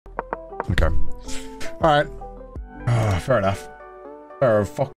Okay. Alright. Fair enough.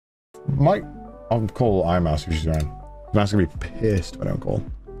 Fuck. Mike. I'll call Ironmouse if she's around. Mouse gonna be pissed if I don't call.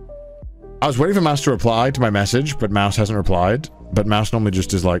 I was waiting for Mouse to reply to my message, but Mouse hasn't replied. But Mouse normally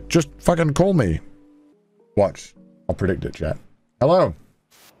just is like, just fucking call me. Watch. I'll predict it, chat. Hello.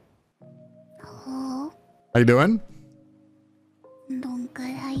 Hello. How you doing? I'm doing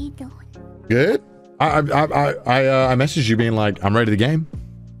good. How you doing? Good. I messaged you being like, I'm ready to game.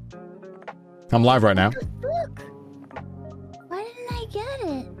 I'm live right now. Look. Why didn't I get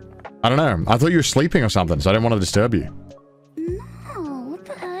it? I don't know. I thought you were sleeping or something, so I didn't want to disturb you. No. What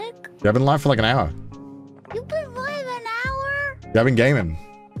the heck? Yeah, I've been live for like an hour. You've been live an hour? Yeah, I've been gaming.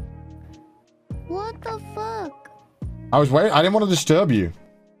 What the fuck? I was waiting. I didn't want to disturb you.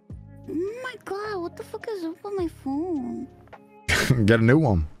 Oh my god. What the fuck is up with my phone? Get a new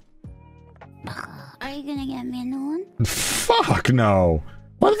one. Are you gonna get me a new one? Fuck no.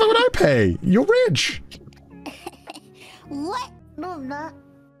 Why the fuck would I pay? You're rich. What? No, I'm not.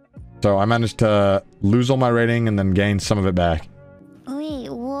 So I managed to lose all my rating and then gain some of it back Wait,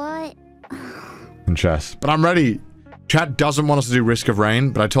 what? in chess. But I'm ready. Chat doesn't want us to do Risk of Rain,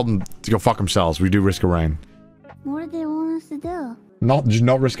 but I told them to go fuck themselves. We do Risk of Rain. What do they want us to do?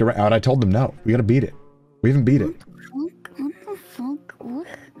 Not Risk of Rain. And I told them no. We gotta beat it. We haven't beat it. What the fuck?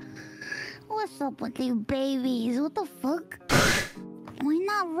 What's up with you babies? What the fuck? Why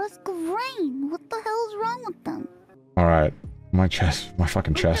not Risk of Rain? What the hell's wrong with them? Alright. My chest. My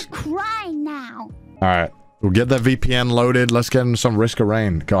fucking chest. I'm crying now. Alright. We'll get that VPN loaded. Let's get in some Risk of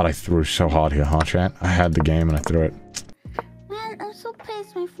Rain. God, I threw so hard here, huh, chat? I had the game and I threw it. Man, I'm so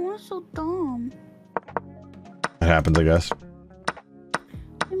pissed. My phone's so dumb. It happens, I guess.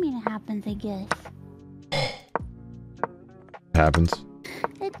 What do you mean it happens, I guess? It happens.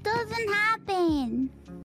 It doesn't happen.